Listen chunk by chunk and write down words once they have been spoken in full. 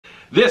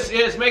This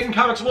is Making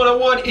Comics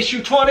 101,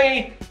 issue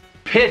 20,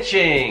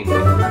 Pitching.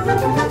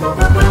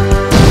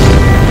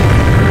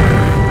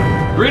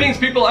 Greetings,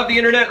 people of the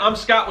internet. I'm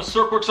Scott with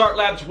Serkworks Art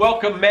Labs.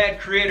 Welcome, mad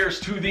creators,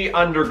 to the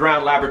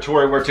underground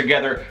laboratory where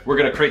together we're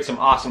going to create some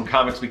awesome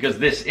comics, because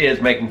this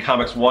is Making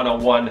Comics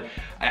 101.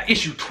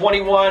 Issue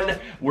 21,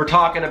 we're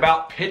talking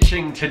about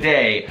pitching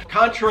today.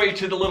 Contrary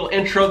to the little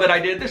intro that I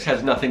did, this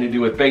has nothing to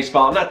do with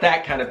baseball, not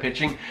that kind of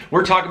pitching.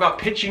 We're talking about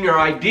pitching your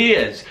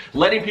ideas,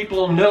 letting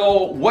people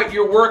know what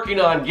you're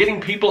working on,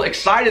 getting people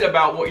excited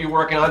about what you're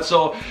working on.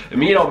 So,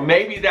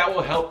 maybe that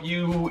will help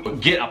you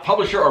get a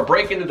publisher or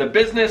break into the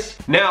business.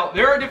 Now,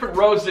 there are different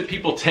roads that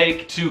people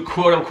take to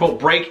quote unquote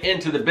break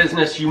into the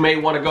business. You may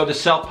want to go the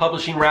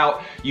self-publishing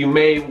route. You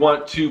may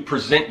want to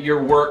present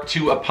your work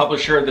to a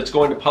publisher that's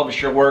going to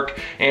publish your work.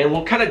 And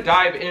we'll kind of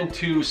dive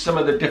into some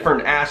of the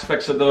different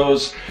aspects of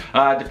those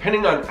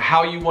depending on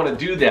how you want to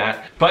do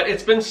that. But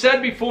it's been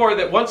said before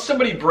that once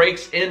somebody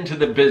breaks into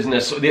the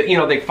business,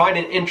 they find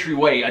an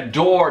entryway, a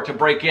door to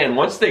break in.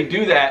 Once they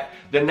do that,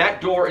 then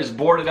that door is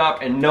boarded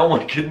up and no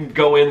one can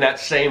go in that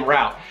same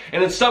route.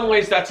 And in some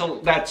ways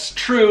that's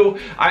true.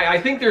 I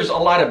think there's a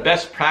lot of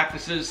best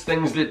practices,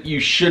 things that you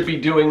should be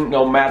doing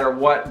no matter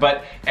what,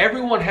 but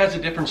everyone has a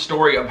different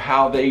story of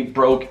how they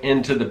broke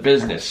into the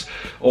business,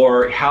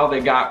 or how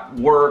they got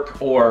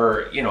work,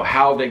 or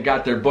how they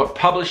got their book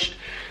published.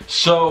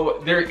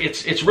 So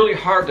it's really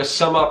hard to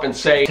sum up and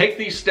say, take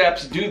these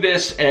steps, do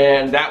this,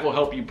 and that will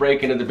help you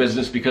break into the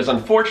business, because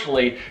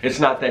unfortunately, it's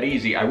not that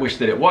easy. I wish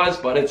that it was,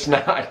 but it's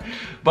not.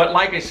 But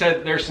like I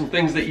said, there's some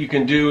things that you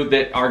can do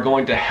that are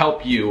going to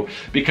help you,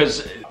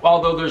 because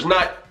although there's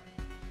not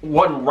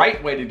one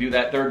right way to do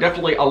that, there are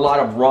definitely a lot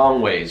of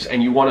wrong ways,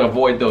 and you want to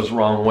avoid those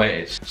wrong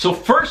ways. So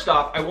first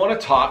off, I want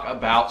to talk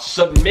about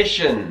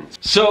submissions.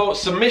 So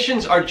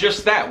submissions are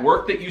just that,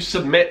 work that you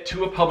submit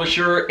to a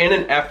publisher in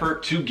an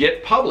effort to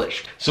get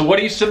published. So what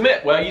do you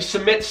submit? Well, you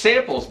submit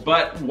samples,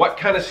 but what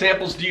kind of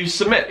samples do you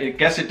submit? I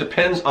guess it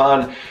depends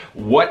on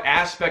what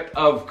aspect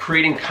of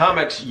creating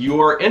comics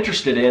you're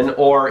interested in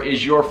or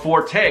is your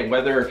forte,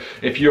 whether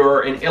if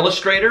you're an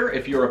illustrator,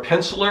 if you're a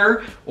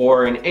penciler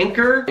or an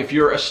inker, if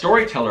you're a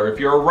storyteller, if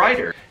you're a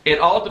writer. It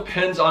all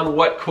depends on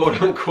what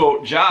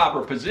quote-unquote job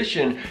or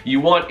position you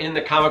want in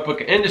the comic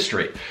book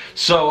industry.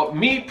 So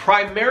me,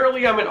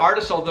 primarily I'm an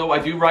artist, although I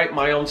do write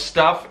my own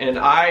stuff, and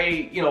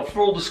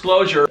full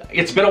disclosure,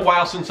 it's been a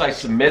while since I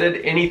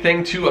submitted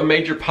anything to a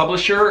major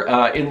publisher.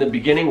 In the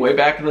beginning, way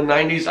back in the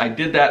 90s, I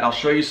did that. I'll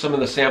show you some of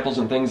the samples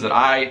and things that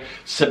I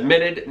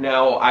submitted.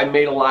 Now, I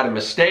made a lot of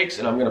mistakes,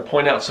 and I'm going to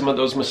point out some of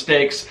those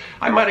mistakes.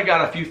 I might have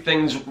got a few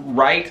things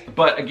right,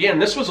 but again,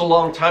 this was a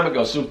long time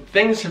ago, so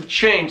things have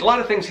changed. A lot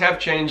of things have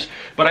changed.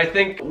 But I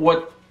think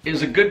what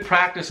is a good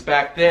practice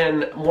back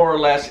then, more or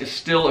less, is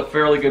still a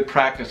fairly good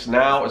practice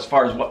now as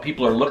far as what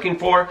people are looking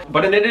for.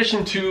 But in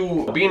addition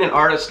to being an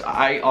artist,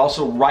 I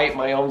also write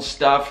my own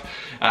stuff.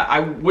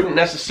 I wouldn't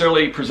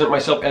necessarily present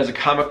myself as a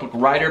comic book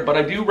writer, but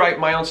I do write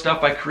my own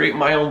stuff. I create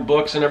my own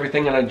books and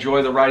everything, and I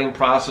enjoy the writing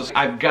process.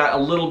 I've got a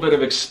little bit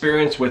of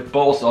experience with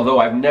both, although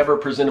I've never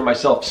presented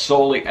myself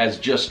solely as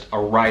just a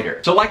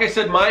writer. So like I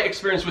said, my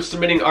experience with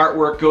submitting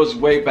artwork goes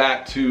way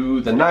back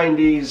to the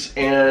 90s,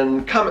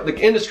 and the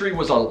industry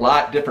was a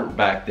lot different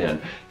back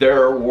then.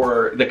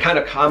 The kind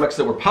of comics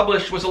that were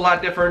published was a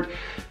lot different.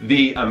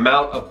 The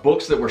amount of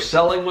books that were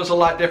selling was a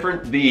lot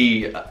different.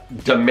 The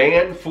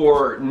demand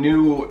for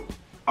new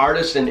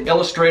artists and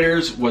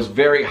illustrators was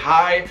very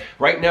high.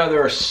 Right now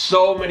there are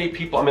so many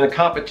people. I mean, the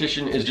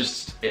competition is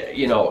just,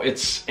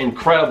 it's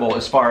incredible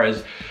as far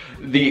as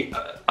the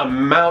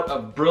amount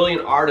of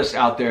brilliant artists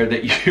out there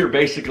that you're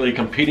basically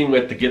competing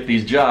with to get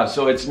these jobs.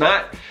 So it's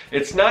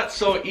not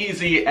so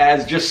easy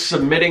as just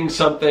submitting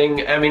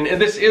something. I mean,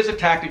 and this is a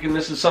tactic, and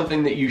this is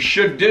something that you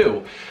should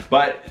do,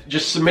 but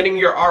just submitting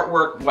your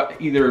artwork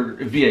either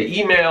via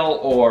email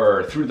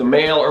or through the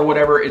mail or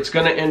whatever, it's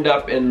going to end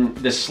up in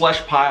this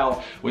slush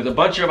pile with a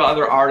bunch of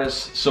other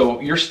artists. So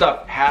your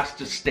stuff has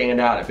to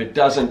stand out. If it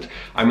doesn't,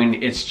 I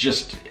mean, it's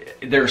just,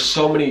 there's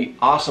so many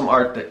awesome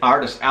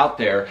artists out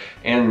there,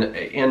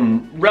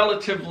 and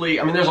relatively,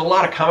 I mean, there's a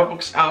lot of comic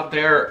books out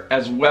there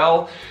as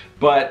well,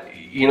 but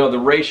the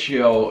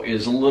ratio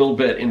is a little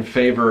bit in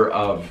favor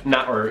of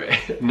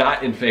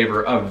not in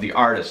favor of the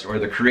artist or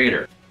the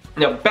creator.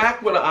 Now,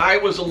 back when I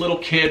was a little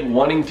kid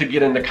wanting to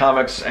get into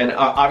comics, and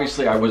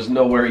obviously I was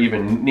nowhere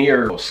even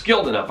near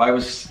skilled enough. I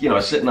was,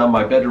 sitting on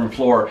my bedroom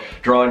floor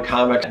drawing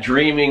comics,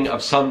 dreaming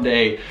of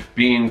someday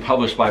being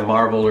published by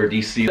Marvel or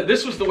DC.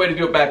 This was the way to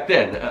do it back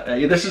then.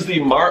 This is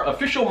the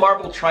official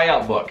Marvel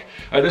tryout book.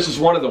 This is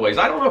one of the ways.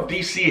 I don't know if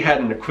DC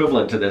had an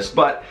equivalent to this,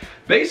 but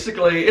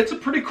basically, it's a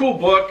pretty cool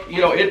book.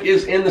 It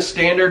is in the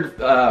standard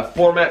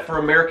format for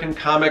American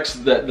comics,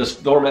 the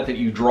format that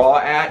you draw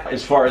at.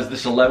 As far as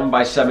this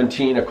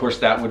 11x17, of course,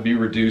 that would be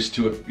reduced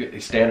to a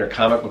standard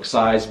comic book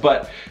size.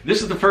 But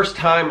this is the first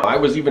time I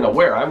was even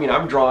aware. I mean,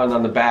 I'm drawing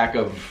on the back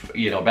of,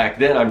 back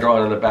then I'm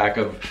drawing on the back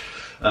of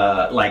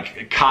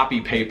like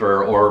copy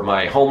paper or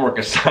my homework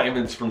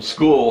assignments from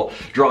school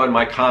drawing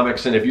my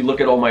comics. And if you look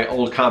at all my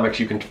old comics,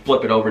 you can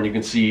flip it over and you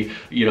can see,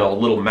 you know,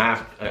 little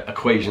math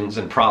equations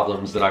and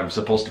problems that I'm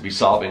supposed to be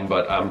solving,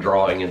 but I'm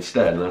drawing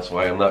instead, and that's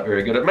why I'm not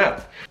very good at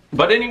math.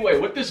 But anyway,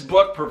 what this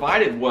book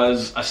provided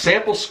was a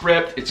sample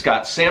script. It's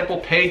got sample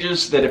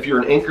pages that if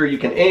you're an inker, you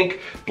can ink,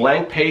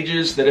 blank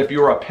pages that if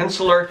you're a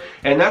penciler,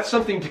 and that's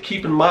something to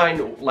keep in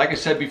mind, like I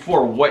said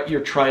before, what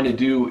you're trying to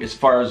do as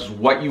far as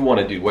what you want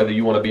to do, whether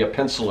you want to be a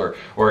penciler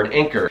or an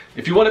inker.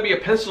 If you want to be a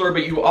penciler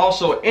but you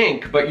also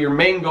ink, but your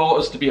main goal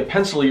is to be a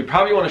penciler, you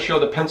probably want to show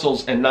the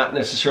pencils and not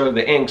necessarily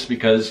the inks,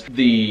 because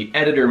the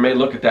editor may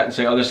look at that and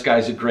say, oh, this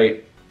guy's a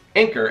great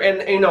inker.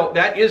 And you know,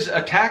 that is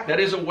a tack, that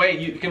is a way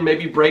you can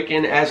maybe break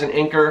in as an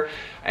inker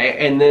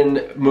and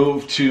then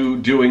move to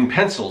doing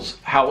pencils.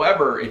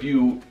 However, if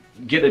you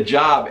get a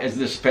job as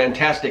this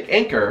fantastic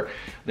inker,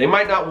 they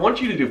might not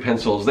want you to do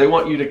pencils. They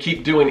want you to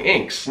keep doing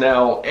inks.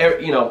 Now,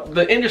 you know,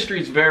 the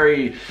industry is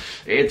very,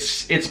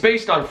 it's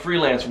based on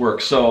freelance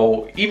work.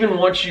 So even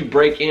once you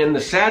break in,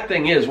 the sad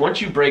thing is,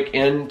 once you break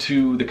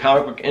into the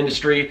comic book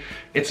industry,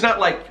 it's not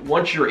like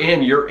once you're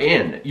in, you're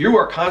in. You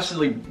are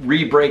constantly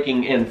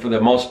re-breaking in for the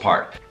most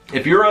part.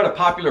 If you're on a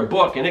popular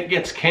book and it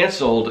gets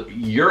canceled,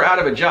 you're out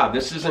of a job.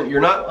 This isn't, you're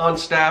not on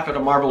staff at a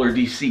Marvel or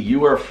DC.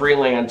 You are a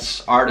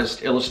freelance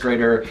artist,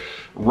 illustrator,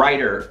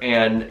 writer,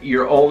 and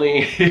you're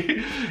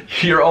only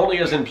you're only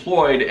as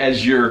employed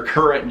as your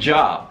current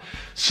job.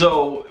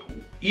 So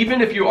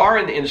even if you are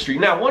in the industry,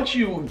 now once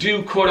you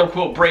do quote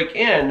unquote break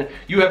in,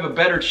 you have a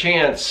better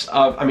chance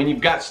of, I mean, you've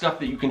got stuff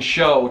that you can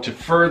show to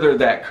further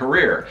that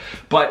career.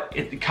 But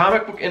the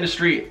comic book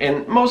industry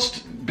and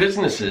most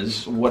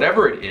businesses,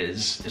 whatever it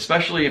is,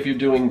 especially if you're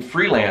doing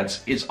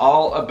freelance, is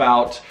all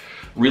about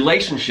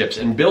relationships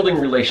and building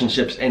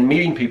relationships and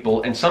meeting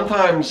people. And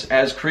sometimes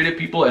as creative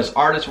people, as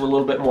artists, we're a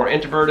little bit more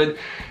introverted,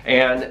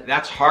 and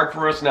that's hard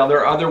for us. Now there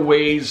are other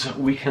ways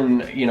we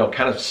can, you know,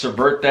 kind of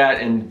subvert that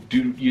and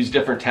use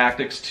different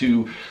tactics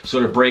to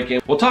sort of break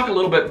in. We'll talk a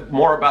little bit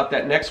more about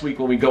that next week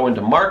when we go into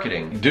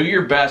marketing. Do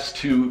your best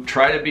to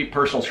try to be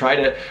personal, try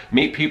to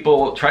meet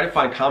people, try to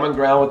find common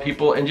ground with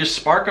people, and just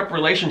spark up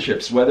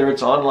relationships, whether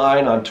it's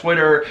online, on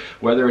Twitter,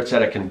 whether it's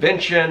at a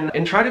convention,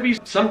 and try to be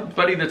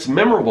somebody that's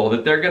memorable,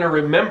 that they're going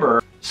to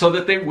remember, so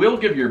that they will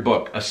give your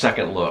book a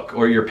second look,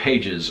 or your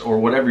pages, or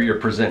whatever you're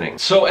presenting.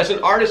 So as an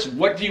artist,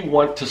 what do you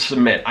want to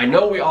submit? I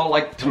know we all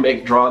like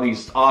to draw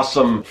these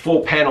awesome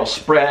full panel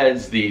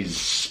spreads, these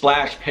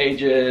splash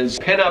pages,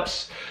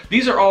 pinups.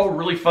 These are all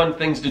really fun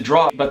things to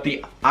draw, but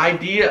the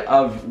idea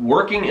of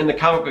working in the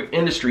comic book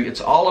industry,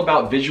 it's all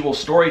about visual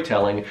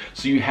storytelling,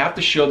 so you have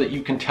to show that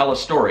you can tell a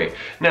story.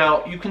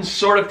 Now, you can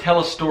sort of tell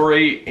a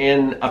story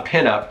in a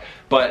pinup,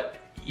 but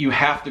you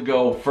have to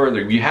go further.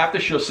 You have to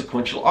show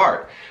sequential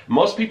art.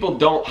 Most people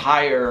don't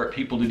hire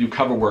people to do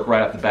cover work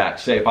right off the bat.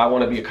 Say, if I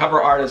want to be a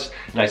cover artist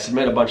and I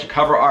submit a bunch of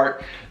cover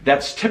art,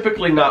 that's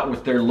typically not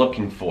what they're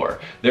looking for.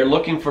 They're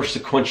looking for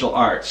sequential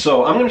art.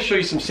 So I'm going to show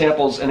you some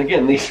samples, and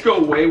again, these go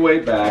way, way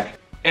back.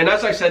 And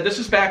as I said, this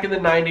is back in the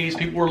 90s.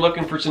 People were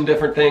looking for some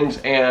different things,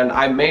 and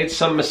I made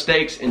some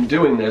mistakes in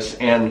doing this,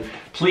 and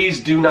please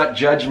do not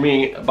judge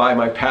me by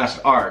my past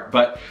art.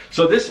 But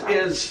so this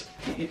is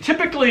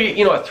typically,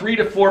 you know, a 3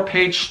 to 4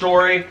 page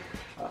story.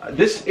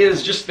 This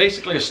is just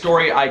basically a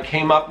story I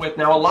came up with.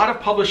 Now, a lot of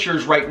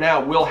publishers right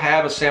now will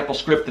have a sample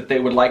script that they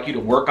would like you to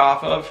work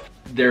off of.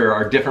 There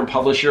are different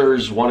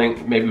publishers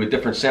wanting maybe with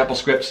different sample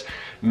scripts.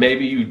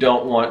 Maybe you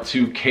don't want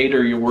to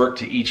cater your work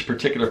to each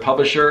particular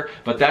publisher,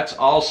 but that's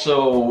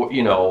also,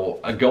 you know,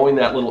 going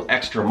that little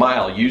extra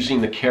mile,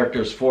 using the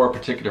characters for a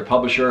particular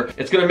publisher.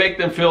 It's going to make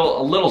them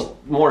feel a little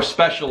more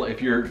special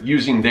if you're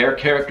using their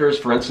characters.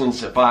 For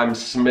instance, if I'm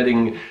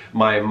submitting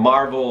my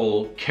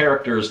Marvel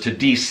characters to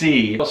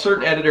DC, a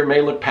certain editor may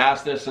look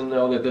past this and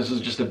know that this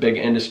is just a big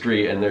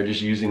industry and they're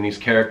just using these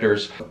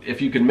characters.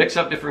 If you can mix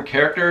up different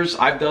characters,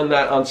 I've done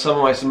that on some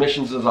of my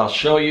submissions, as I'll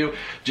show you,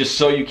 just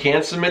so you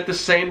can submit the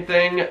same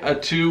thing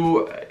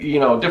to, you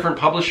know, different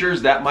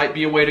publishers. That might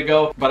be a way to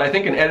go, but I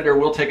think an editor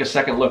will take a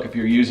second look if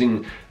you're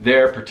using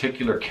their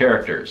particular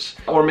characters,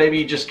 or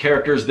maybe just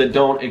characters that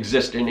don't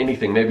exist in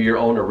anything, maybe your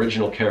own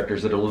original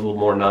characters that are a little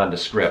more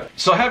nondescript.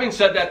 So having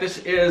said that,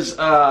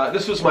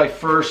 this was my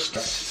first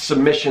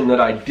submission that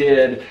I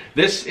did.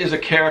 This is a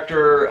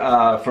character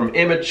from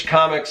Image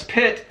Comics,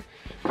 Pitt,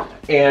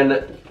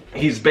 and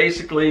he's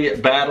basically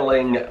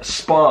battling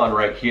Spawn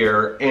right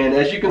here. And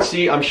as you can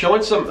see, I'm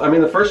showing some, I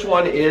mean, the first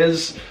one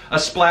is a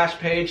splash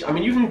page. I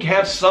mean, you can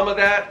have some of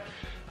that,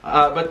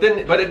 but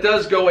it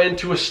does go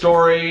into a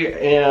story,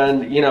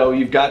 and you know,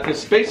 you've got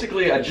this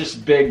basically a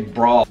just big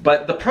brawl.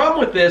 But the problem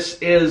with this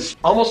is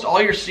almost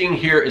all you're seeing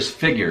here is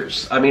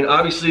figures. I mean,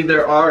 obviously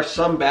there are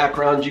some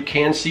backgrounds, you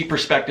can see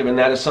perspective, and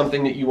that is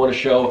something that you want to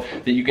show,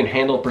 that you can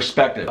handle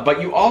perspective.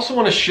 But you also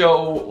want to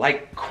show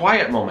like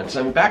quiet moments.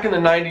 I mean, back in the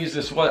 90s,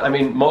 this was, I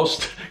mean,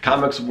 most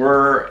comics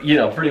were, you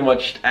know, pretty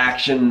much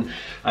action.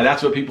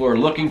 That's what people are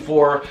looking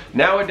for.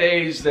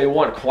 Nowadays, they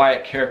want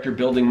quiet character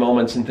building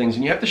moments and things,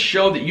 and you have to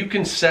show that you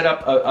can set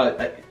up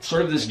a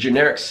sort of this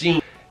generic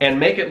scene and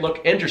make it look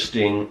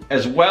interesting,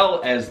 as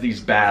well as these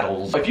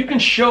battles. If you can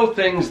show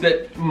things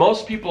that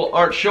most people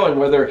aren't showing,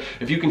 whether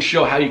if you can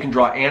show how you can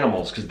draw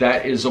animals, because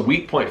that is a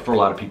weak point for a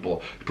lot of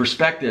people,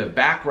 perspective,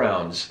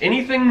 backgrounds,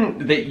 anything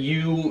that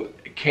you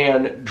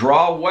can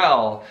draw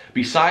well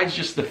besides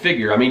just the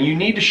figure. I mean, you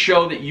need to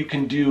show that you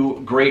can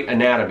do great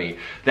anatomy.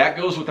 That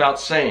goes without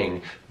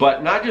saying,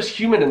 but not just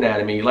human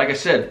anatomy. Like I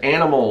said,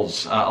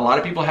 animals, a lot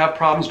of people have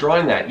problems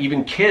drawing that,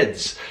 even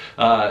kids.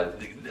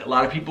 A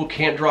lot of people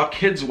can't draw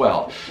kids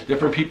well.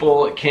 Different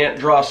people can't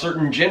draw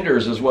certain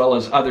genders as well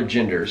as other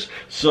genders.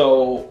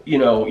 So, you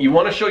know, you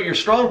want to show your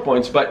strong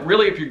points, but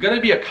really if you're going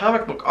to be a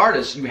comic book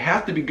artist, you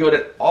have to be good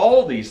at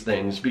all these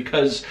things,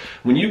 because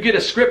when you get a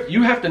script,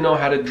 you have to know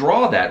how to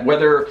draw that.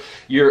 Whether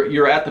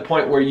you're at the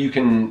point where you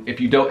can, if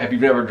you've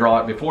never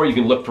drawn it before, you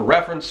can look for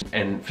reference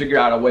and figure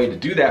out a way to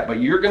do that, but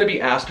you're going to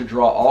be asked to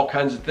draw all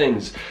kinds of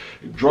things.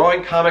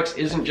 Drawing comics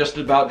isn't just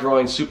about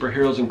drawing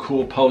superheroes and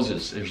cool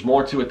poses. There's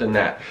more to it than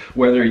that.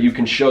 Whether you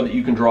can show that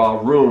you can draw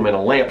a room and a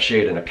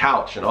lampshade and a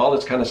couch and all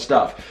this kind of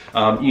stuff.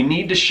 You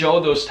need to show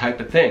those type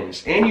of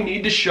things. And you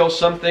need to show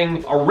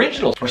something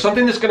original, or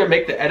something that's going to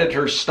make the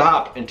editor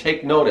stop and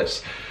take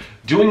notice.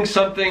 Doing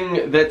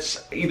something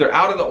that's either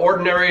out of the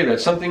ordinary,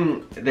 that's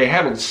something they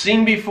haven't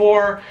seen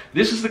before.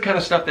 This is the kind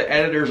of stuff that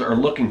editors are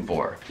looking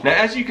for. Now,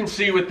 as you can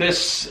see with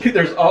this,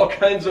 there's all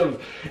kinds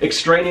of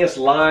extraneous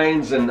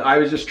lines, and I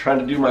was just trying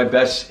to do my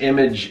best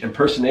image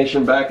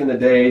impersonation back in the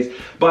days.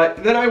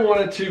 But then I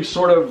wanted to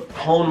sort of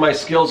hone my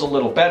skills a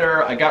little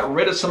better. I got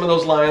rid of some of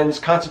those lines,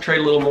 concentrate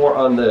a little more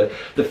on the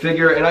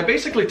figure, and I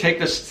basically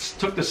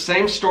took the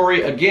same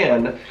story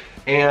again,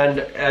 and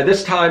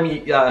this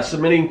time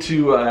submitting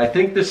to, I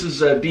think this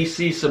is a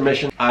DC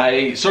submission.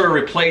 I sort of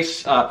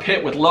replace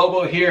Pitt with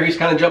Lobo here. He's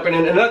kind of jumping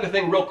in. Another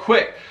thing real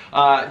quick,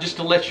 just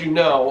to let you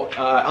know,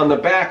 on the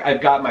back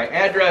I've got my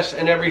address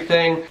and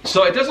everything.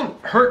 So it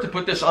doesn't hurt to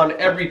put this on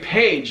every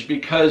page,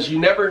 because you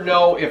never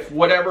know if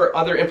whatever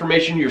other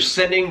information you're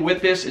sending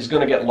with this is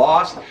going to get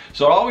lost.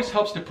 So it always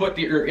helps to put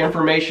your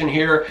information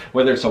here,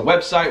 whether it's a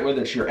website,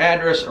 whether it's your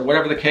address, or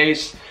whatever the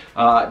case.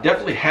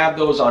 Definitely have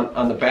those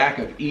on the back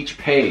of each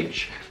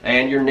page,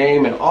 and your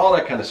name and all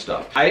that kind of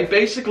stuff. I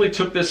basically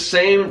took this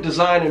same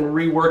design and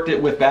reworked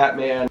it with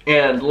Batman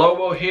and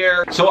Lobo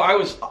here. So I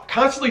was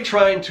constantly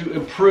trying to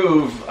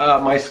improve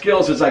my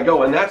skills as I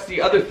go, and that's the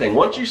other thing.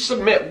 Once you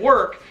submit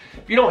work,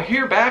 if you don't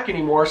hear back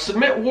anymore,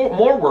 submit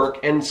more work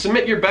and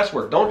submit your best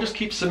work. Don't just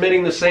keep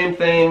submitting the same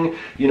thing,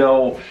 you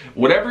know,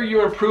 whatever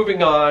you're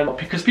improving on,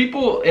 because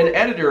people, an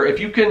editor, if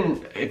you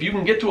can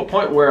get to a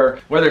point where,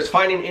 whether it's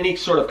finding any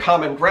sort of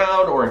common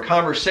ground or in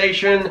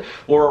conversation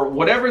or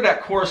whatever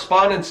that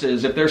correspondence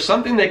is, if there's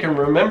something they can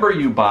remember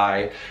you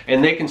by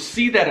and they can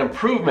see that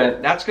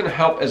improvement, that's going to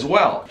help as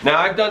well. Now,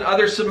 I've done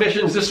other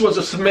submissions. This was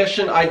a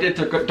submission I did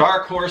to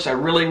Dark Horse. I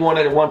really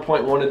at one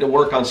point wanted to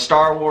work on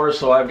Star Wars,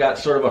 so I've got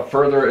sort of a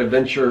further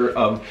adventure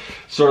of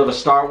sort of a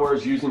Star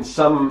Wars using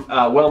some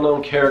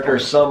well-known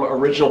characters, some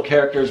original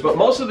characters, but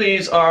most of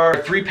these are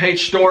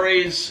 3-page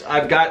stories.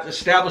 I've got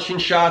establishing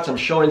shots, I'm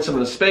showing some of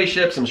the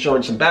spaceships, I'm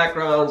showing some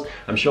backgrounds,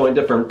 I'm showing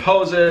different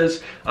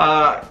poses.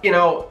 You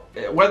know,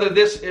 whether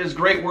this is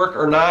great work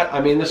or not,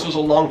 I mean, this was a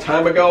long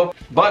time ago,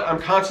 but I'm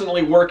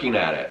constantly working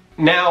at it.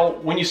 Now,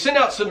 when you send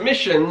out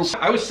submissions,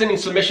 I was sending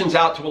submissions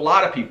out to a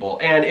lot of people,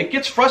 and it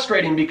gets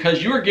frustrating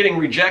because you're getting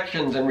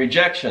rejections and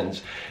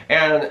rejections,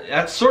 and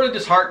that's sort of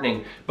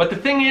disheartening. But the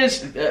thing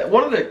is,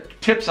 one of the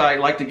tips I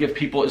like to give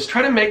people is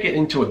try to make it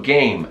into a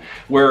game,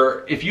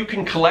 where if you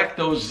can collect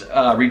those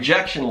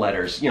rejection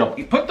letters, you know,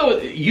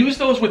 use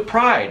those with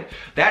pride.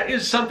 That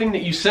is something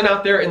that you send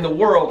out there in the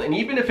world, and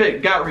even if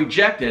it got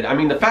rejected, I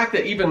mean, the fact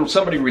that even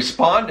somebody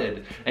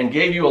responded and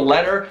gave you a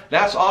letter,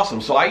 that's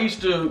awesome. So I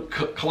used to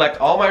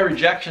collect all my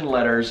rejection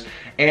letters,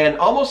 and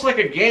almost like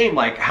a game,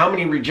 like how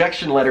many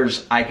rejection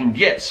letters I can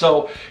get.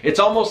 So it's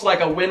almost like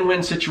a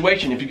win-win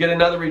situation. If you get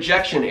another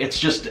rejection,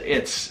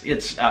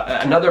 it's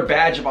another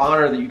badge of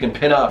honor that you can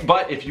pin up.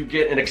 But if you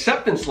get an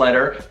acceptance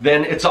letter,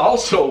 then it's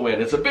also a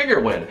win. It's a bigger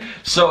win.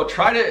 So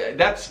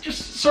that's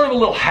just sort of a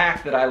little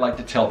hack that I like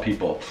to tell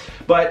people.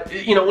 But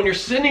you know, when you're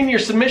sending your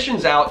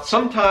submissions out,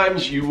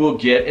 sometimes you will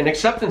get an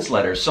acceptance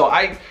letter. So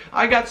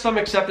I got some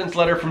acceptance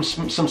letter from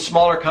some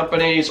smaller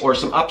companies or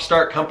some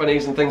upstart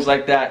companies and things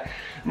like that.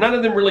 None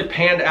of them really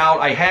panned out.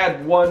 I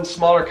had one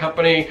smaller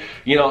company,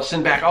 you know,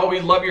 send back, oh,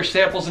 we love your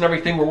samples and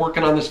everything. We're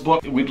working on this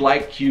book. We'd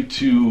like you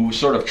to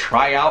sort of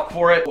try out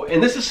for it.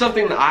 And this is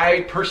something that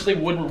I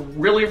personally wouldn't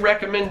really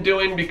recommend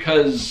doing,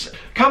 because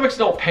comics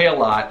don't pay a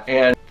lot,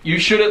 and you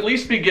should at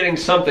least be getting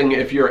something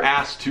if you're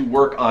asked to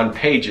work on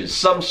pages,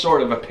 some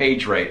sort of a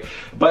page rate.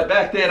 But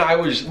back then I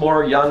was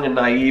more young and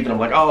naive, and I'm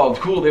like, oh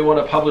cool, they want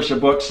to publish a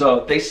book.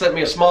 So they sent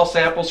me a small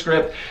sample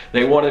script.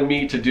 They wanted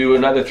me to do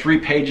another 3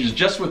 pages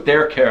just with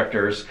their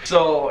characters.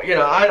 So, you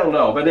know, I don't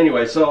know. But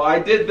anyway, so I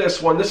did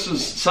this one. This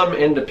is some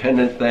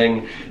independent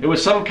thing. It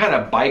was some kind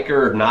of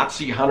biker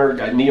Nazi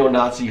hunter,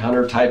 neo-Nazi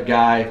hunter type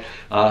guy.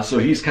 So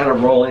he's kind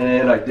of rolling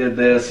in. I did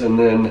this, and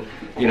then,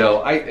 you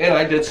know,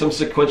 I did some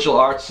sequential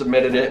art,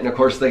 submitted it. it, and of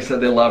course they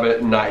said they love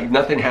it, and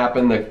nothing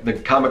happened. The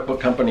comic book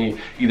company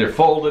either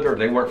folded or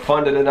they weren't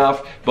funded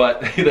enough,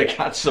 but they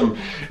got some,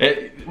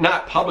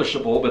 not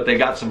publishable, but they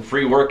got some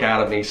free work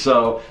out of me.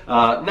 So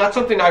not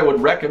something I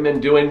would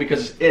recommend doing,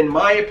 because in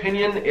my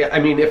opinion, I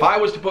mean, if I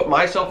was to put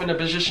myself in the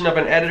position of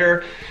an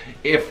editor,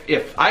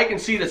 if I can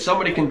see that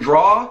somebody can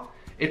draw,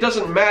 it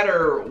doesn't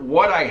matter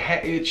what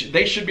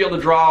they should be able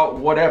to draw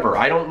whatever.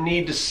 I don't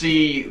need to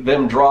see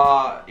them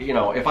draw, you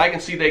know, if I can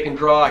see they can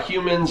draw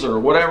humans or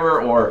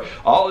whatever, or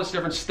all this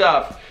different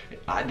stuff,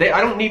 I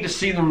don't need to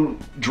see them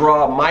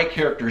draw my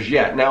characters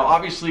yet. Now,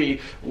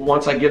 obviously,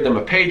 once I give them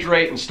a page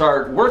rate and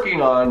start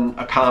working on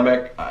a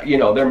comic, you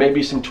know, there may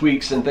be some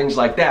tweaks and things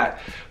like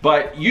that.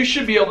 But you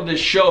should be able to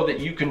show that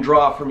you can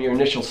draw from your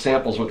initial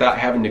samples without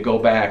having to go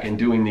back and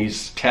doing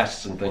these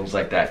tests and things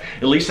like that.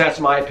 At least that's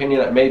my opinion.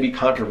 That may be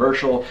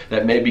controversial.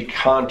 That may be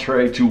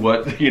contrary to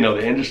what, you know,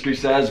 the industry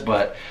says.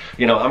 But,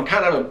 you know, I'm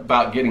kind of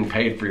about getting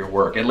paid for your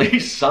work, at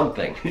least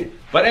something.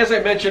 But as I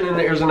mentioned, and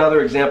here's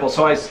another example.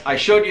 So I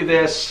showed you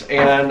this,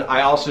 and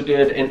I also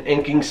did an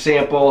inking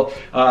sample.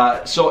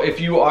 So if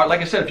you are, like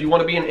I said, if you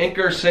want to be an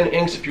inker, send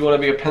inks. If you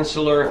want to be a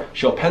penciler,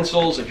 show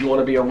pencils. If you want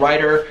to be a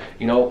writer,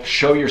 you know,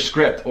 show your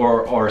script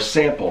or a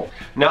sample.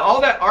 Now, all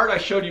that art I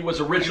showed you was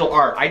original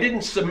art. I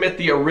didn't submit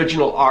the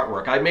original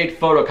artwork. I made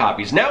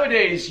photocopies.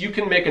 Nowadays, you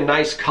can make a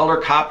nice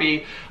color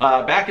copy.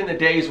 Back in the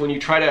days when you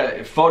try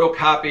to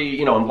photocopy,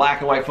 you know, in black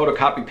and white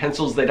photocopy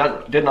pencils, they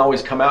didn't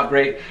always come out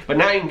great. But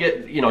now you can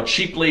get, you know,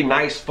 cheaply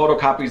nice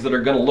photocopies that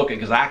are going to look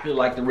exactly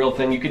like the real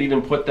thing. You could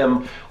even put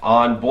them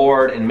on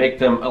board and make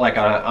them like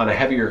on a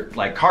heavier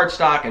like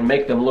cardstock and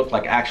make them look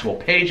like actual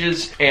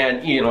pages,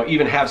 and, you know,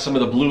 even have some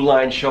of the blue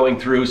lines showing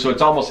through, so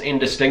it's almost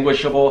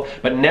indistinguishable.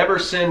 But never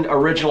send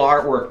original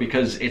artwork,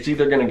 because it's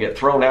either going to get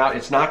thrown out,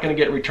 it's not going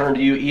to get returned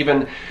to you.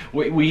 Even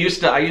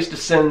I used to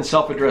send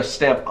self-addressed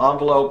stamp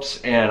envelopes,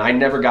 and I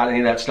never got any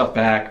of that stuff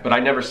back. But I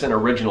never sent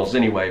originals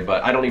anyway,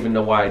 but I don't even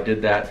know why I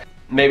did that.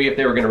 Maybe if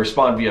they were going to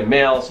respond via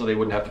mail, so they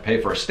wouldn't have to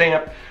pay for a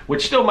stamp,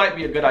 which still might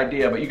be a good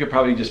idea, but you could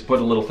probably just put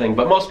a little thing.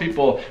 But most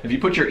people, if you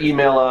put your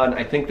email on,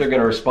 I think they're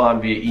going to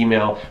respond via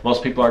email.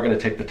 Most people are going to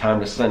take the time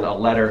to send a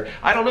letter.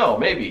 I don't know,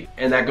 maybe.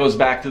 And that goes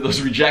back to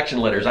those rejection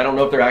letters. I don't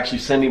know if they're actually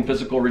sending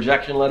physical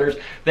rejection letters.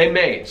 They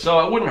may.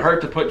 So it wouldn't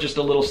hurt to put just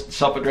a little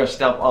self-addressed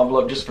stamp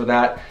envelope just for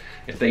that.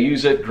 If they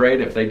use it,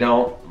 great. If they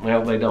don't,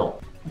 well, they don't.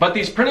 But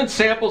these printed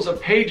samples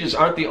of pages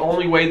aren't the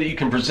only way that you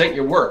can present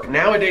your work.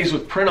 Nowadays,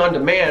 with print on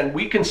demand,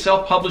 we can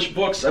self-publish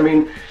books. I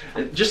mean,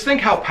 just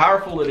think how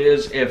powerful it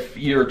is if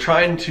you're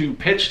trying to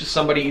pitch to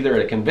somebody either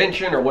at a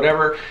convention or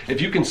whatever,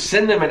 if you can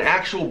send them an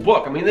actual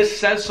book. I mean, this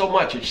says so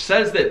much. It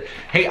says that,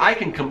 hey, I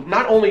can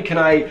not only can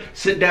I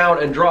sit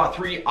down and draw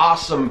 3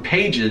 awesome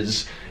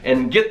pages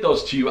and get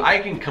those to you, I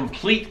can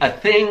complete a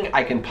thing,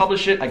 I can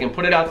publish it, I can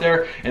put it out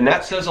there, and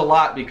that says a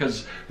lot,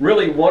 because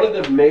really one of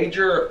the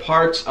major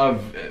parts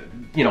of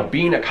you know,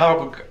 being a comic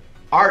book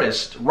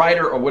artist,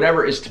 writer, or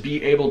whatever, is to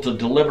be able to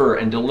deliver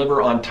and deliver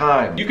on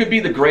time. You could be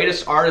the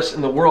greatest artist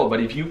in the world,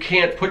 but if you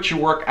can't put your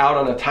work out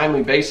on a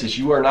timely basis,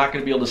 you are not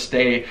going to be able to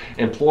stay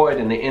employed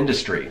in the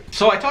industry.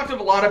 So I talked a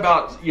lot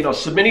about, you know,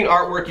 submitting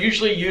artwork,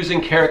 usually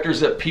using characters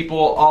that people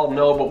all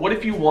know, but what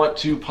if you want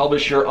to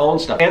publish your own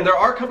stuff? And there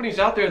are companies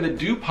out there that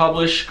do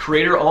publish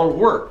creator-owned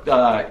work.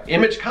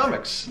 Image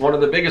Comics, one of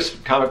the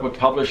biggest comic book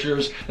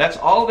publishers, that's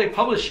all they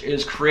publish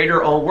is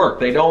creator-owned work.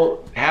 They don't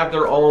have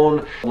their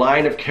own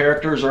line of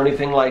characters or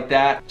anything like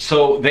that.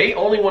 So they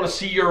only want to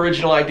see your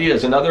original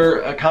ideas.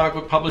 Another comic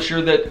book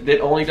publisher that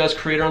only does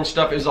creator-owned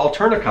stuff is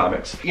Alterna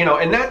Comics. You know,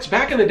 and that's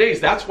back in the days,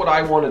 that's what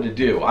I wanted to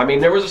do. I mean,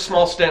 there was a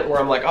small stint where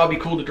I'm like, oh, it'd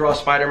be cool to draw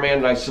Spider-Man,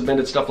 and I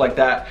submitted stuff like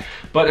that.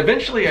 But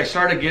eventually I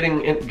started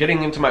getting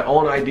into my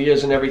own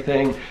ideas and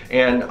everything,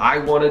 and I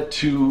wanted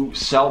to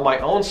sell my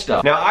own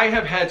stuff. Now, I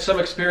have had some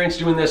experience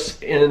doing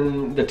this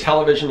in the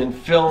television and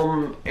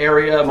film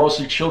area,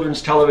 mostly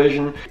children's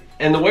television.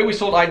 And the way we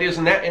sold ideas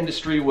in that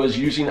industry was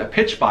using a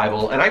pitch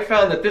Bible, and I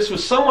found that this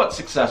was somewhat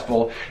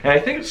successful, and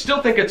I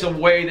still think it's a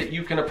way that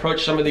you can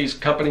approach some of these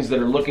companies that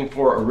are looking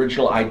for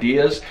original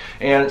ideas.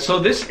 And so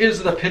this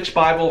is the pitch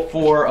Bible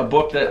for a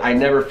book that I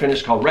never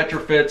finished called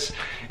Retrofits.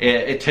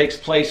 It takes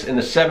place in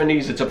the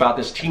 70s. It's about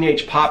this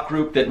teenage pop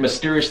group that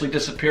mysteriously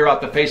disappear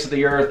off the face of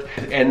the earth,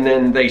 and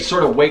then they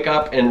sort of wake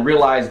up and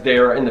realize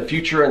they're in the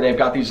future and they've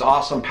got these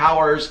awesome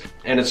powers,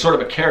 and it's sort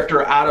of a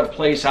character out of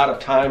place, out of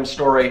time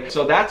story.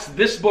 So that's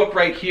this book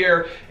right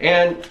here.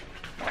 And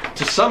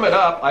to sum it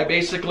up,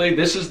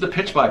 this is the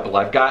pitch Bible.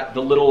 I've got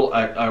the little,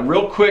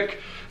 real quick,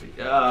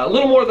 a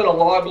little more than a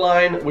log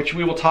line, which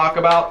we will talk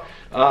about.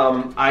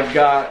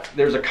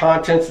 There's a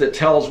contents that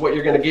tells what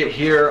you're going to get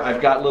here.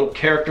 I've got little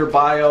character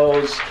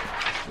bios.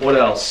 What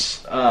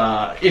else?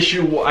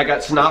 Issue, I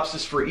got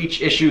synopsis for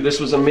each issue. This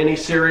was a mini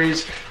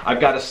series. I've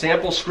got a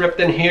sample script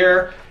in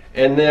here,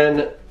 and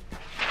then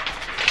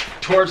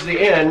towards the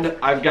end,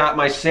 I've got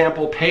my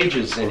sample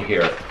pages in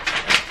here.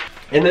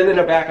 And then in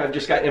the back, I've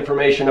just got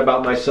information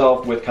about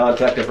myself with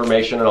contact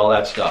information and all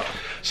that stuff.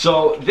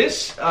 So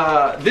this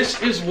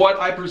is what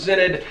I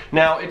presented.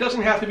 Now, it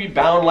doesn't have to be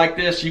bound like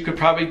this. You could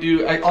probably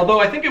do, although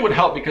I think it would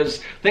help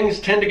because things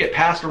tend to get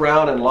passed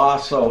around and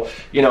lost. So,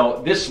 you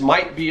know, this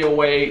might be a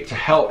way to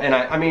help. And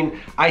I mean,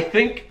 I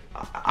think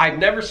I've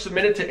never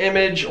submitted to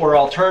Image or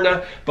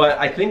Alterna, but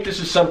I think this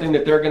is something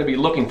that they're going to be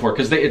looking for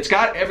because it's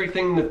got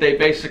everything that they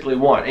basically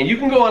want. And you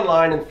can go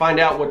online and find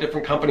out what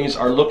different companies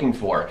are looking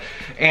for.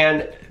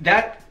 And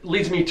that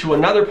leads me to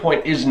another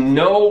point, is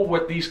know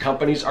what these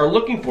companies are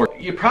looking for.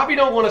 You probably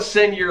don't want to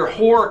send your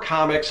horror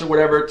comics or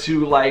whatever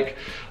to like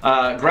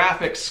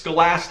Graphics,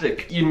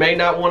 Scholastic. You may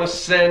not want to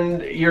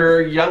send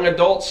your young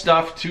adult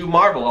stuff to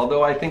Marvel,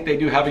 although I think they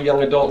do have a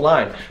young adult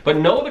line. But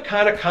know the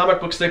kind of comic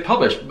books they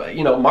publish.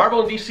 You know,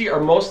 Marvel and DC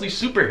are mostly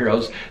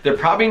superheroes. They're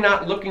probably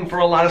not looking for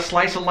a lot of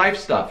slice of life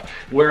stuff,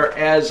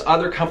 whereas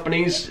other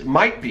companies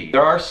might be.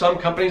 There are some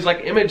companies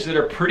like Image that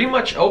are pretty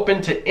much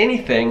open to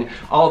anything,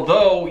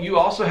 although you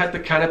also have to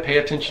kind of pay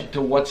attention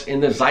to what's in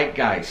the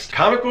zeitgeist.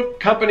 Comic book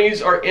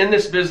companies are in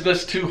this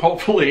business to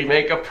hopefully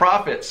make a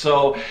profit.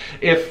 So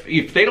if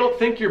they don't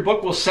think your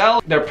book will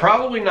sell, they're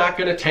probably not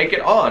going to take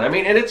it on. I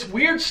mean, and it's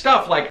weird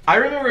stuff. Like, I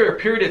remember a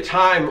period of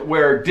time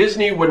where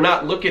Disney would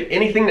not look at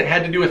anything that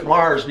had to do with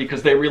Mars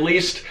because they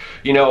released,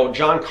 you know,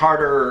 John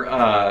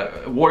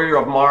Carter, Warrior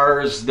of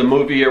Mars, the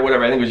movie or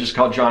whatever. I think it was just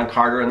called John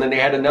Carter. And then they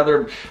had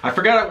another, I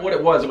forgot what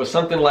it was. It was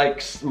something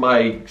like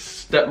My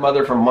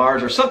Stepmother from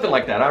Mars or something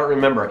like that. I don't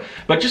remember.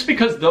 But just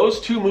because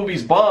those two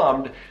movies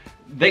bombed,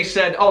 they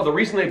said, oh, the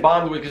reason they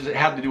bombed was because it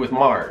had to do with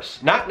Mars.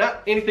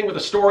 Not anything with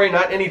the story,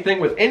 not anything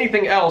with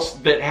anything else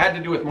that had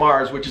to do with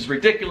Mars, which is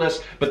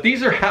ridiculous, but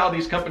these are how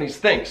these companies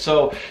think.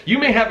 So you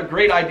may have a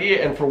great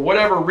idea, and for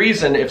whatever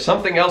reason, if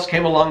something else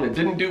came along that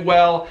didn't do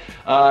well,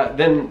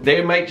 then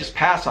they might just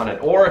pass on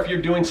it. Or if you're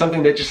doing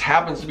something that just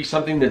happens to be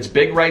something that's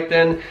big right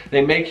then,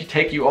 they may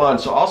take you on.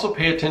 So also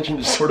pay attention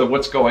to sort of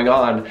what's going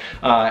on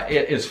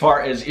as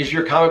far as, is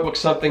your comic book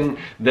something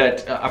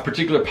that a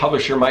particular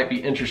publisher might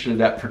be interested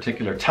in at that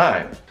particular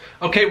time.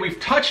 Okay, we've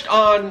touched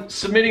on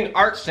submitting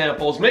art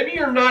samples. Maybe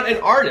you're not an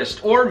artist,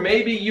 or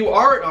maybe you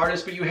are an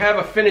artist but you have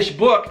a finished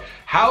book.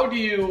 How do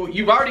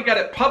you've already got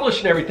it published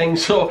and everything,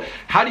 so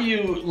how do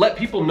you let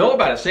people know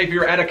about it? Say if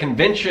you're at a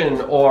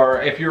convention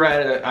or if you're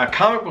at a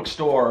comic book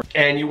store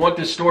and you want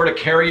this store to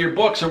carry your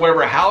books or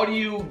whatever, how do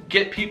you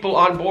get people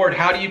on board?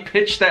 How do you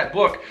pitch that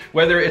book?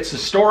 Whether it's a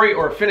story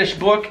or a finished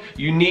book,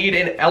 you need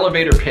an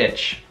elevator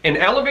pitch. An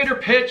elevator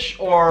pitch,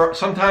 or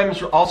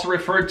sometimes also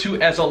referred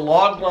to as a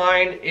log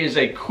line, is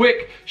a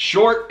quick,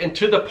 short, and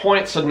to the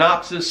point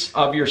synopsis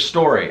of your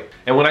story.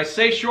 And when I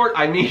say short,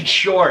 I mean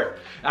short.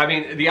 I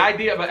mean, the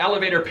idea of an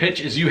elevator pitch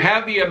is you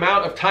have the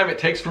amount of time it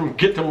takes from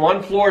get to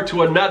one floor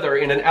to another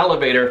in an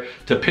elevator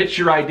to pitch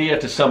your idea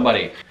to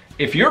somebody.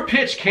 If your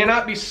pitch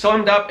cannot be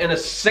summed up in a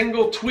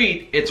single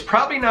tweet, it's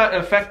probably not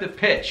an effective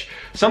pitch.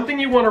 Something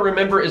you want to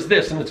remember is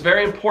this, and it's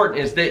very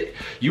important, is that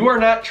you are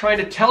not trying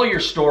to tell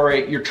your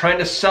story, you're trying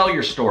to sell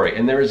your story,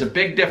 and there is a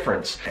big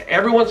difference.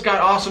 Everyone's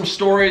got awesome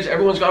stories,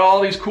 everyone's got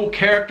all these cool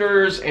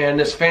characters and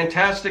this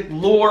fantastic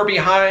lore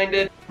behind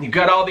it. You've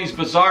got all these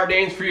bizarre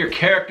names for your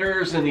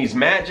characters and these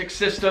magic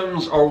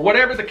systems or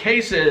whatever the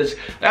case is.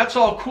 That's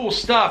all cool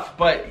stuff,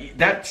 but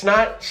that's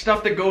not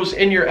stuff that goes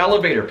in your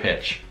elevator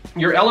pitch.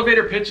 Your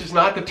elevator pitch is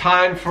not the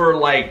time for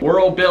like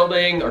world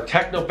building or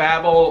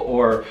technobabble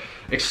or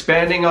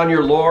expanding on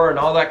your lore and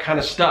all that kind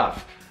of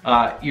stuff.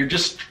 You're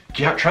just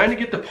trying to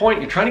get the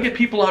point, you're trying to get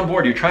people on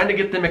board, you're trying to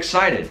get them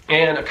excited.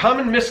 And a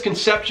common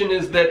misconception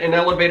is that an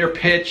elevator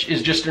pitch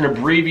is just an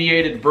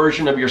abbreviated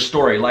version of your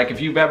story. Like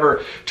if you've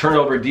ever turned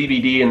over a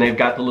DVD and they've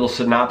got the little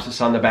synopsis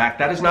on the back,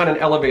 that is not an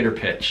elevator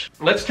pitch.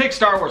 Let's take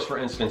Star Wars for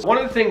instance. One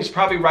of the things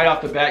probably right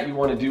off the bat you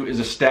want to do is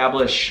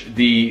establish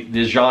the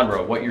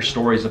genre, what your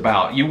story is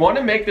about. You want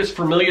to make this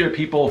familiar to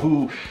people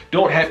who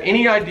don't have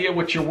any idea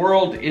what your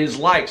world is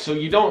like. So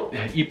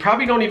you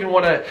probably don't even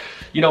want to,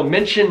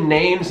 mention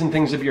names and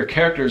things of your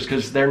characters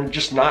because they're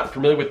just not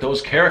familiar with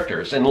those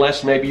characters,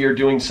 unless maybe you're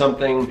doing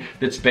something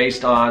that's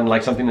based on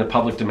like something in the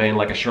public domain,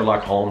 like a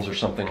Sherlock Holmes or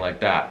something like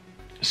that.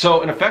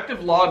 So an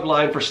effective log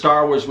line for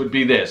Star Wars would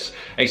be this: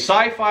 a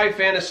sci-fi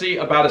fantasy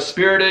about a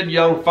spirited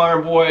young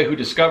farm boy who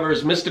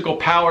discovers mystical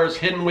powers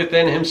hidden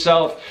within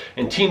himself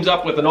and teams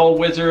up with an old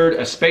wizard,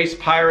 a space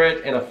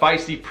pirate, and a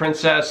feisty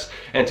princess,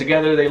 and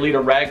together they lead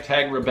a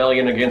ragtag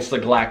rebellion against the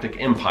Galactic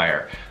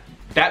Empire.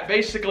 That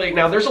basically,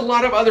 now there's a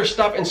lot of other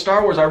stuff in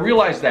Star Wars, I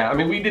realize that. I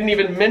mean, we didn't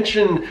even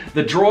mention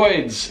the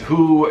droids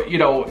who,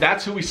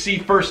 that's who we see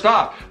first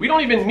off. We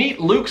don't even meet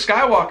Luke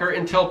Skywalker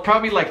until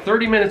probably like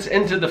 30 minutes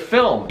into the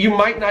film. You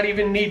might not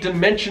even need to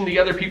mention the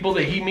other people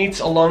that he meets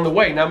along the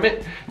way. Now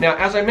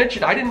as I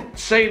mentioned, I didn't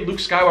say Luke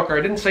Skywalker,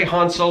 I didn't say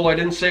Han Solo, I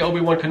didn't say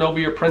Obi-Wan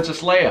Kenobi or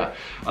Princess Leia.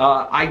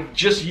 I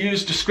just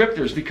used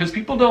descriptors because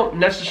people don't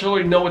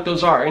necessarily know what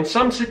those are. In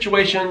some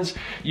situations,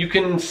 you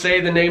can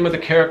say the name of the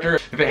character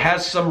if it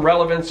has some relevance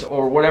relevance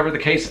or whatever the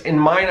case. In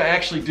mine, I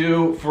actually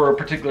do for a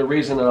particular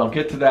reason, and I'll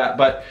get to that,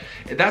 but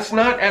that's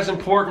not as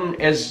important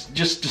as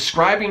just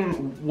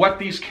describing what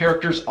these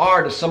characters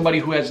are to somebody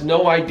who has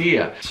no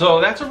idea.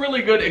 So that's a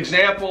really good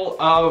example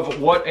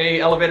of what a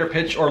elevator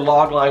pitch or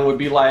log line would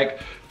be like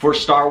for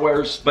Star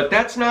Wars, but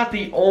that's not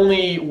the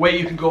only way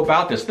you can go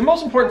about this. The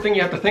most important thing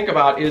you have to think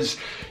about is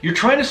you're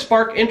trying to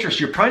spark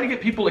interest. You're trying to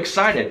get people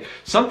excited.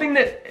 Something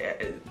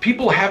that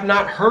people have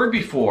not heard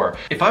before.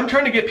 If I'm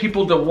trying to get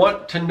people to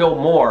want to know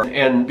more,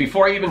 and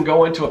before I even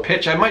go into a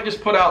pitch, I might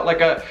just put out like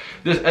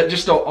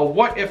just a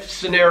what if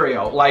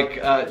scenario,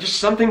 like just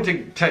something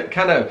to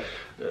kind of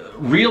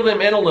reel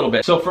them in a little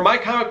bit. So for my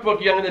comic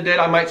book, Young and the Dead,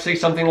 I might say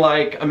something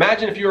like,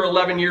 imagine if you were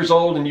 11 years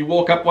old and you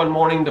woke up one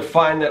morning to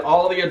find that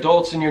all the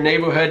adults in your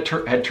neighborhood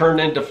had turned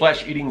into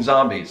flesh-eating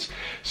zombies.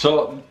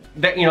 So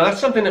that, you know, that's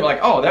something that like,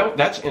 oh,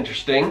 that's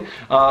interesting.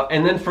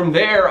 And then from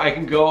there, I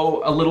can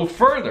go a little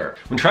further.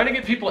 When trying to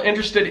get people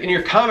interested in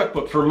your comic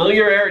book,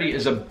 familiarity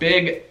is a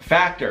big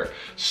factor.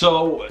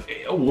 So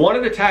one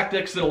of the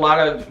tactics that a lot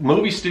of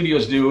movie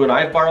studios do, and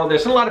I borrow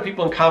this, and a lot of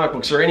people in comic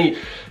books or any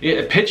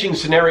pitching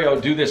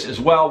scenario do this as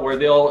well, where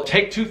they'll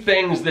take two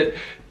things that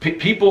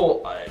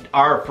people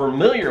are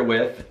familiar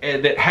with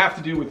and that have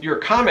to do with your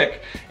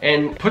comic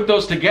and put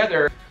those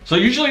together. So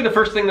usually the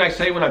first thing that I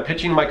say when I'm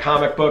pitching my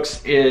comic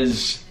books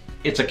is,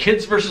 it's a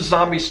kids versus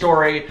zombie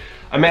story.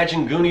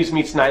 Imagine Goonies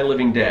meets Night of the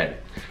Living Dead.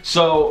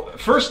 So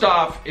first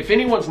off, if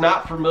anyone's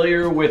not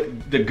familiar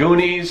with the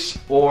Goonies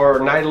or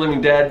Night of the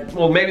Living Dead,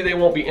 well, maybe they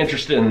won't be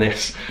interested in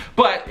this.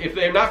 But if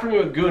they're not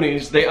familiar with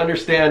Goonies, they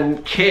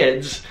understand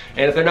kids.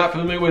 And if they're not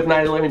familiar with Night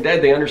of the Living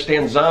Dead, they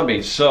understand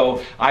zombies.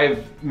 So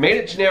I've made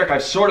it generic.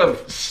 I've sort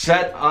of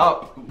set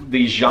up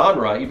the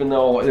genre, even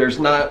though it's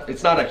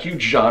not a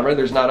huge genre.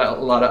 There's not a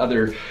lot of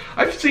other,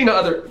 I've seen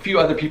a few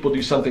other people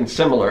do something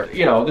similar.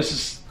 You know, this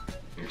is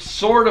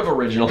sort of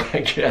original, I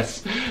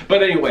guess.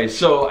 But anyway,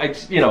 so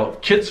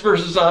kids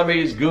versus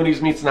zombies,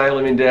 Goonies meets Night of the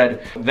Living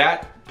Dead.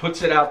 That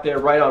puts it out there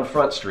right on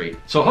Front Street.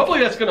 So hopefully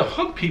that's gonna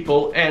hook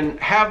people and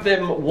have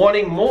them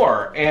wanting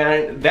more.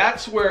 And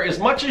that's where, as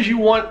much as you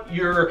want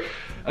your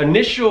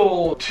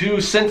initial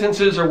 2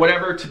 sentences or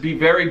whatever to be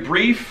very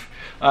brief,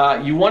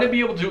 you want to be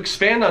able to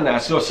expand on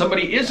that. So if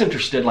somebody is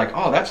interested, like,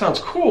 oh, that sounds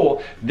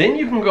cool, then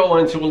you can go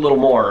into a little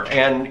more.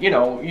 And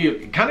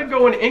you kind of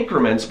go in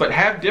increments, but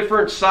have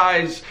different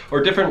size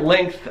or different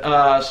length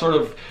sort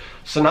of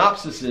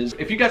synopsises.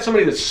 If you got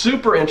somebody that's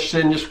super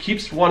interested and just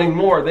keeps wanting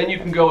more, then you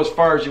can go as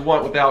far as you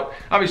want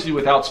obviously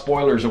without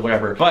spoilers or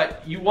whatever.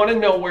 But you want to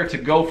know where to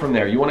go from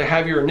there. You want to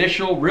have your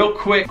initial real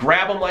quick,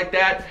 grab them like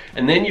that,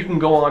 and then you can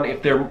go on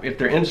if they're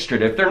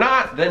interested. If they're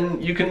not,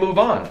 then you can move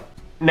on.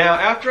 Now,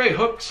 after I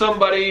hook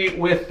somebody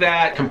with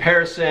that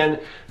comparison,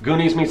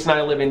 Goonies meets Night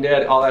of the Living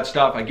Dead, all that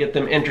stuff, I get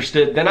them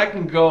interested, then I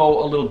can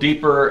go a little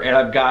deeper, and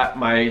I've got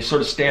my sort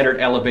of standard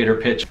elevator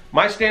pitch.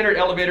 My standard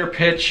elevator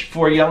pitch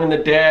for Young and the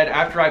Dead,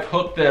 after I've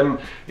hooked them,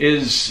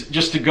 is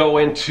just to go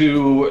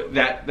into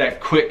that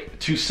quick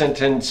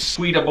 2-sentence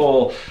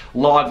tweetable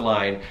log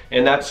line.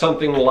 And that's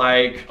something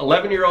like,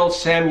 11-year-old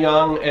Sam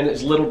Young and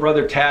his little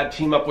brother Tad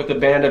team up with a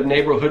band of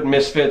neighborhood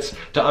misfits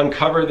to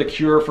uncover the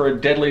cure for a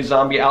deadly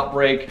zombie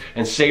outbreak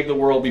and save the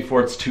world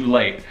before it's too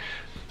late.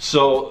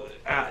 So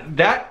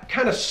that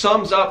kind of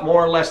sums up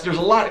more or less. There's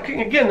a lot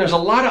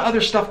of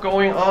other stuff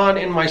going on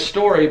in my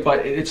story,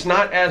 but it's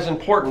not as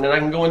important, and I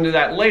can go into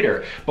that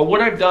later. But what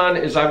I've done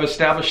is I've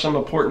established some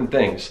important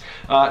things.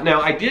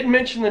 Now, I did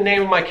mention the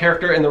name of my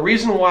character, and the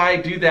reason why I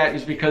do that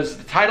is because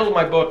the title of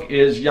my book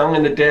is Young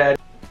and the Dead.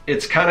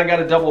 It's kind of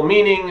got a double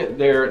meaning.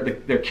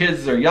 They're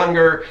kids, they're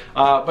younger,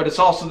 but it's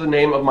also the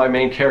name of my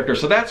main character.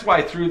 So that's why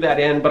I threw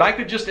that in. But I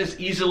could just as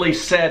easily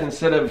said,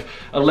 instead of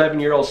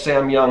 11-year-old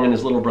Sam Young and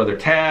his little brother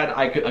Tad,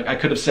 I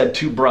could have said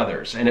 2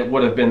 brothers, and it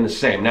would have been the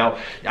same. Now,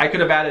 I could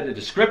have added a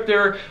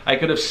descriptor. I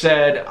could have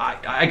said,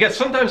 I guess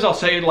sometimes I'll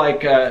say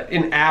like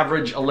an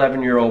average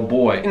 11-year-old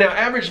boy. Now,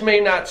 average may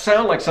not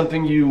sound like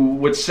something you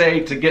would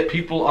say to get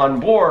people on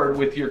board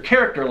with your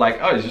character, like,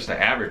 oh, he's just an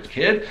average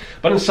kid.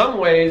 But in some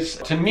ways,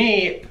 to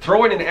me,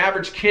 throwing an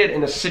average kid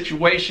in a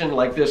situation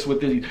like this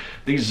with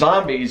these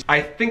zombies, I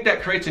think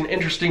that creates an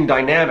interesting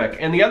dynamic.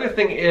 And the other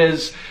thing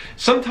is,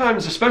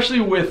 sometimes,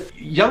 especially with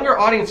younger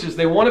audiences,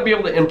 they want to be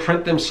able to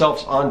imprint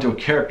themselves onto a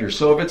character.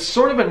 So if it's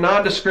sort of a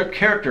nondescript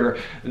character,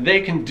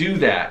 they can do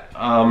that.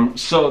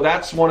 So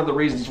that's one of the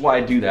reasons why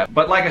I do that.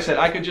 But like I said,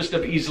 I could just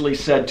have easily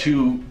said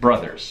 2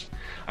 brothers.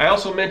 I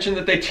also mentioned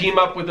that they team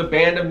up with a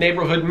band of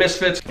neighborhood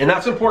misfits, and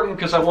that's important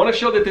because I want to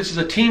show that this is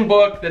a team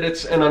book, that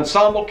it's an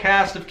ensemble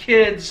cast of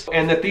kids,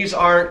 and that these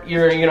aren't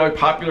your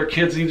popular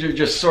kids. These are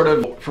just sort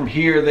of from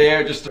here,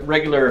 there, just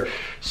regular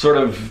sort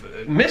of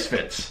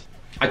misfits.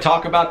 I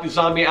talk about the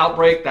zombie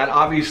outbreak. That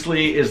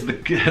obviously is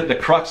the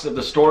crux of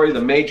the story,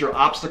 the major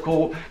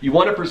obstacle. You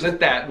want to present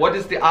that. What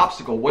is the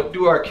obstacle? What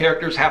do our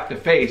characters have to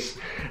face?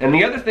 And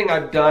the other thing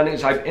I've done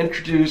is I've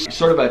introduced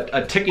sort of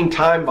a ticking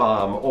time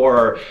bomb,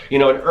 or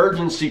an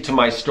urgency to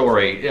my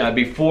story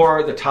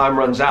before the time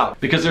runs out.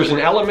 Because there's an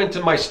element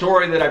in my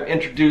story that I've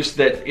introduced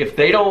that if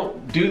they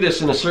don't do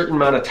this in a certain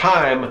amount of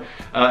time,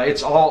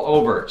 it's all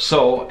over.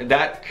 So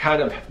that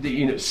kind of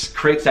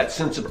creates that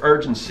sense of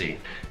urgency.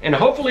 And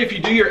hopefully if you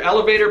do your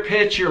elevator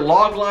pitch, your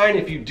log line,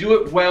 if you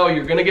do it well,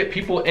 you're gonna get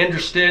people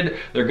interested.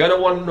 They're gonna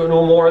want to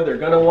know more. They're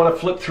gonna want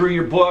to flip through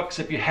your books.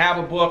 If you have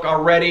a book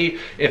already,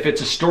 if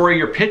it's a story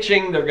you're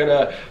pitching, they're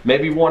gonna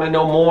maybe want to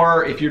know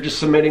more. If you're just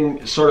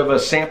submitting sort of a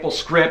sample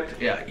script,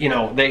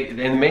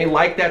 they may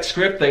like that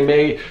script. They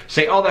may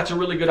say, oh, that's a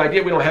really good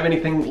idea. We don't have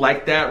anything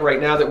like that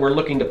right now that we're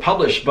looking to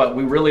publish, but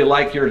we really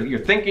like your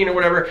thinking or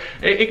whatever.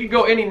 It could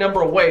go any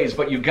number of ways,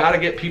 but you gotta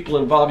get people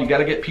involved. You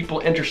gotta get people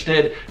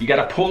interested. You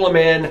gotta pull them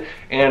in.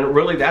 And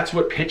really that's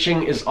what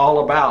pitching is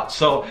all about.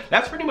 So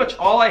that's pretty much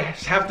all I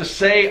have to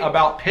say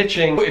about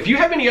pitching. If you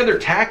have any other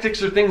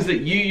tactics or things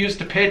that you use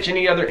to pitch,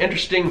 any other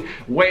interesting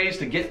ways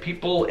to get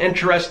people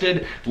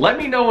interested, let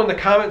me know in the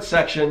comments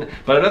section.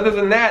 But other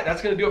than that,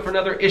 that's going to do it for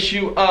another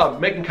issue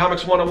of Making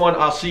Comics 101.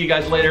 I'll see you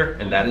guys later,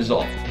 and that is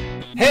all.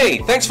 Hey,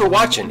 thanks for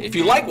watching. If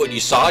you like what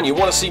you saw and you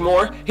want to see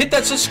more, hit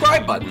that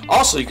subscribe button.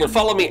 Also, you can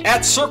follow me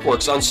at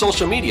Serkworks on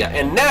social media,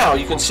 and now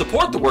you can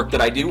support the work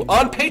that I do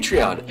on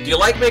Patreon. Do you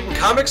like making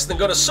comics? Then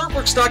go to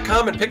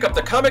Serkworks.com and pick up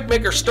the Comic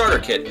Maker Starter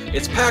Kit.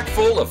 It's packed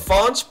full of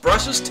fonts,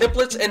 brushes,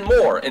 templates, and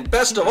more. And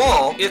best of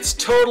all, it's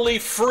totally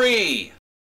free.